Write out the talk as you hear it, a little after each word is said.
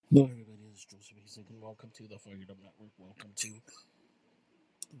Hello, everybody. This is Joseph Basic, and welcome to the FiredUp Network. Welcome to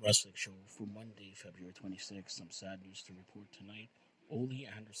the Wrestling Show for Monday, February 26th. Some sad news to report tonight. Ole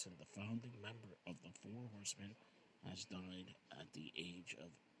Anderson, the founding member of the Four Horsemen, has died at the age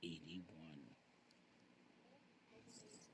of 81.